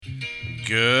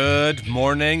Good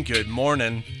morning, good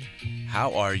morning.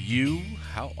 How are you?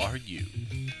 How are you?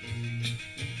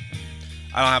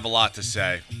 I don't have a lot to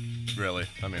say, really.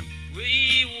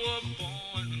 We were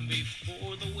born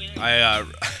before the wind. I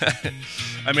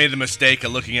made the mistake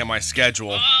of looking at my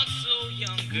schedule.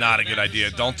 Not a good idea.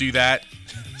 Don't do that.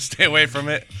 Stay away from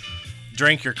it.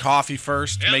 Drink your coffee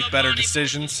first. Make better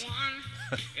decisions.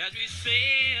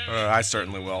 I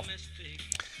certainly will.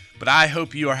 But I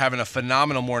hope you are having a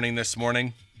phenomenal morning this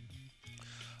morning.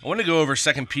 I want to go over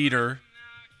 2 Peter.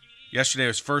 Yesterday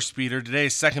was 1 Peter. Today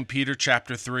is 2 Peter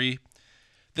chapter 3.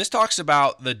 This talks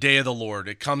about the day of the Lord.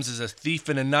 It comes as a thief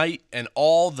in the night, and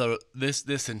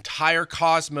this entire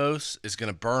cosmos is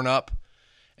going to burn up,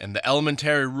 and the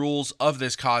elementary rules of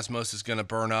this cosmos is going to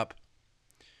burn up,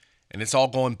 and it's all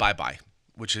going bye-bye,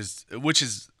 which is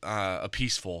a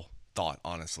peaceful thought,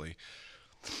 honestly.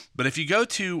 But if you go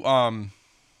to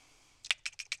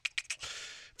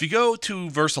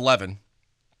verse 11,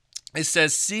 it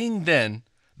says, "Seeing then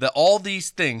that all these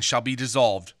things shall be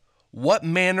dissolved, what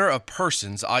manner of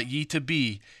persons ought ye to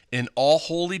be in all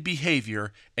holy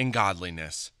behavior and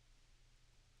godliness?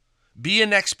 Be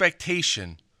in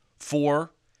expectation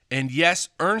for, and yes,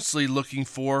 earnestly looking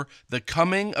for, the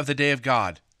coming of the day of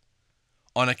God,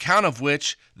 on account of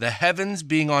which the heavens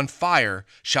being on fire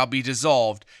shall be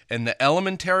dissolved, and the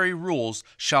elementary rules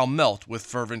shall melt with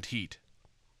fervent heat."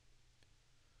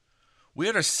 We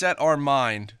are to set our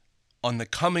mind on the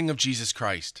coming of Jesus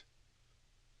Christ.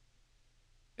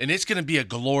 And it's going to be a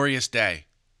glorious day,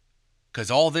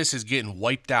 because all this is getting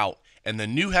wiped out, and the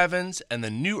new heavens and the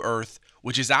new earth,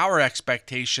 which is our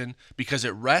expectation because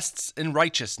it rests in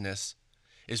righteousness,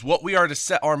 is what we are to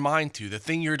set our mind to, the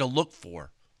thing you're to look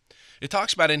for. It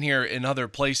talks about in here in other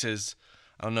places,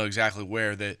 I don't know exactly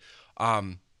where, that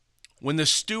when the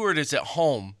steward is at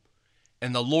home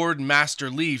and the Lord and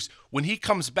Master leaves, when he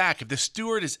comes back, if the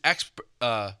steward is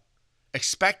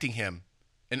expecting him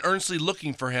and earnestly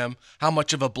looking for him, how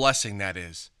much of a blessing that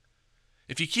is.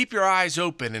 If you keep your eyes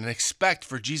open and expect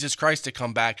for Jesus Christ to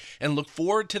come back and look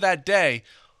forward to that day,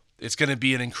 it's going to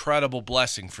be an incredible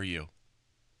blessing for you.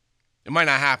 It might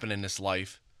not happen in this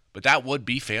life, but that would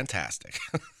be fantastic,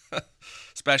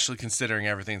 especially considering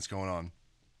everything that's going on.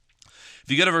 If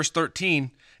you go to verse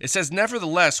 13, it says,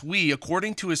 "Nevertheless, we,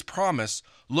 according to his promise,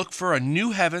 look for a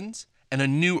new heavens and a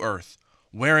new earth,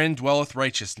 wherein dwelleth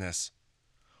righteousness.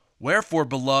 Wherefore,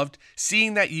 beloved,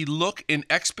 seeing that ye look in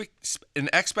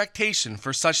expectation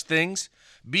for such things,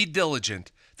 be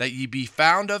diligent that ye be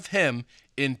found of him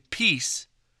in peace,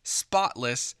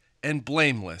 spotless, and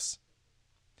blameless."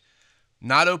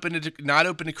 Not open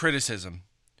to criticism.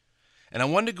 And I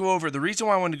wanted to go over, the reason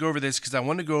why I wanted to go over this, because I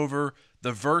wanted to go over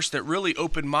the verse that really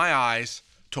opened my eyes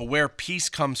to where peace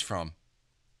comes from.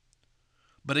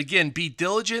 But again, be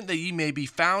diligent that ye may be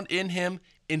found in him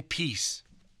in peace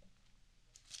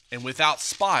and without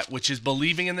spot, which is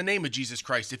believing in the name of Jesus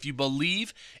Christ. If you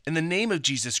believe in the name of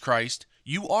Jesus Christ,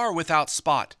 you are without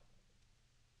spot.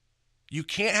 You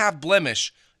can't have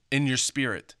blemish in your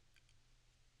spirit.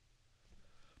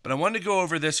 But I wanted to go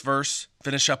over this verse,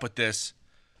 finish up with this.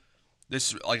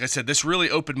 This, like I said, this really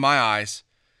opened my eyes.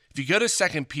 If you go to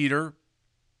 2 Peter,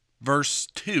 verse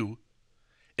 2,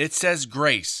 it says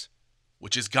grace,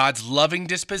 which is God's loving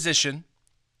disposition,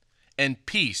 and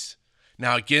peace.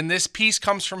 Now again, this peace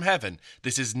comes from heaven.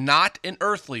 This is not an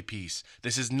earthly peace.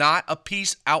 This is not a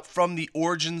peace out from the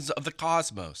origins of the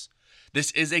cosmos.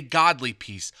 This is a godly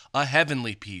peace, a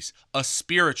heavenly peace, a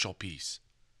spiritual peace.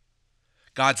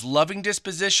 God's loving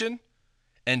disposition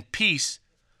and peace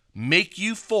make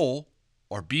you full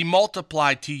or be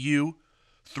multiplied to you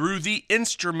through the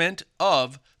instrument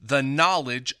of the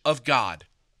knowledge of God.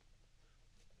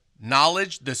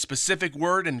 Knowledge, the specific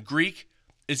word in Greek,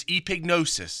 is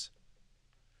epignosis.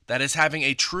 That is having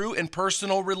a true and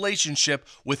personal relationship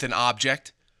with an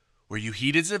object where you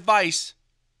heed his advice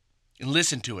and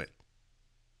listen to it.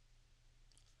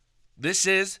 This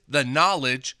is the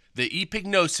knowledge, the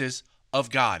epignosis of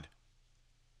God.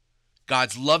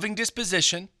 God's loving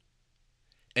disposition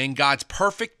and God's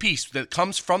perfect peace that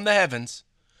comes from the heavens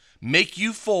make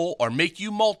you full or make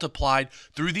you multiplied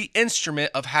through the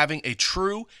instrument of having a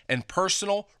true and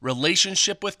personal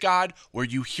relationship with God where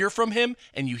you hear from him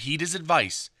and you heed his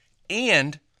advice,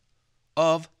 and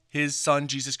of his son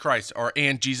Jesus Christ,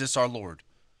 and Jesus our Lord.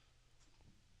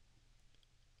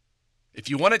 If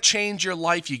you want to change your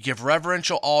life, you give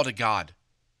reverential awe to God.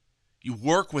 You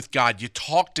work with God, you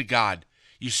talk to God.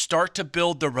 You start to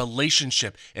build the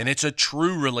relationship, and it's a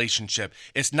true relationship.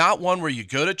 It's not one where you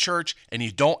go to church and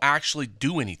you don't actually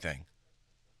do anything.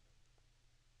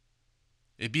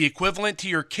 It'd be equivalent to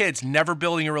your kids never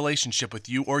building a relationship with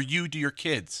you or you to your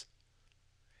kids.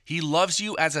 He loves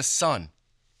you as a son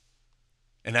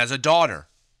and as a daughter.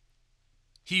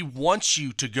 He wants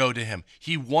you to go to him.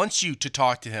 He wants you to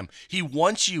talk to him. He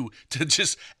wants you to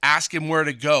just ask him where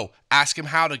to go, ask him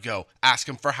how to go, ask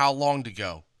him for how long to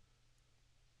go.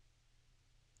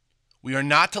 We are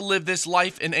not to live this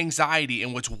life in anxiety.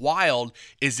 And what's wild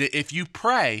is that if you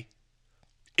pray,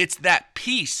 it's that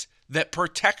peace that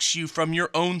protects you from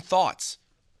your own thoughts.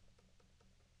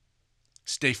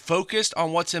 Stay focused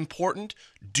on what's important.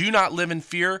 Do not live in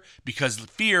fear, because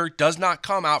fear does not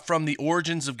come out from the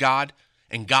origins of God,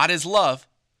 and God is love.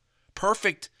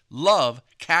 Perfect love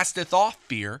casteth off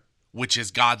fear, which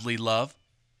is godly love.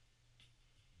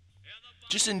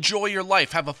 Just enjoy your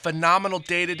life. Have a phenomenal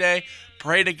day today.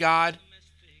 Pray to God.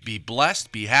 Be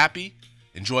blessed. Be happy.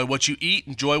 Enjoy what you eat.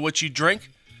 Enjoy what you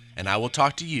drink. And I will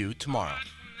talk to you tomorrow.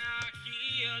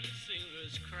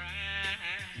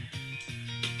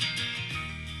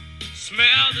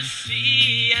 Smell the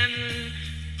sea and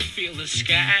feel the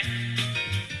sky.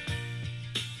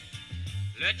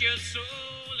 Let your soul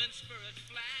and spirit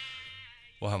fly.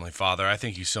 Well, Heavenly Father, I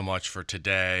thank you so much for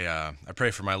today. I pray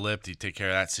for my lip that you take care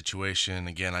of that situation.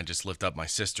 Again, I just lift up my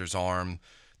sister's arm,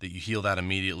 that you heal that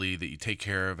immediately, that you take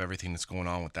care of everything that's going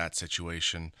on with that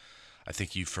situation. I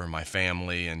thank you for my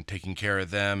family and taking care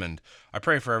of them. And I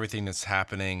pray for everything that's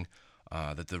happening,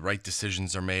 that the right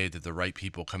decisions are made, that the right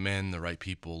people come in, the right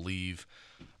people leave,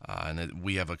 and that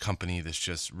we have a company that's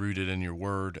just rooted in your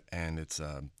word, and it's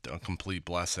a complete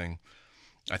blessing.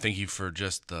 I thank you for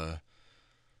just the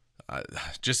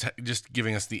just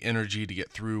giving us the energy to get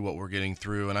through what we're getting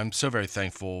through. And I'm so very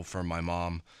thankful for my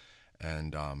mom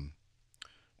and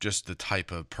just the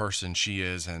type of person she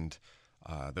is, and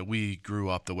that we grew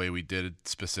up the way we did,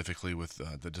 specifically with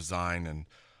the design and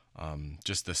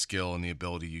just the skill and the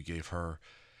ability you gave her.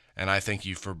 And I thank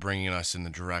you for bringing us in the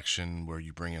direction where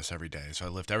you bring us every day. So I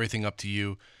lift everything up to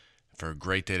you for a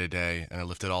great day today, and I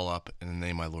lift it all up in the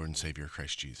name of my Lord and Savior,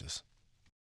 Christ Jesus.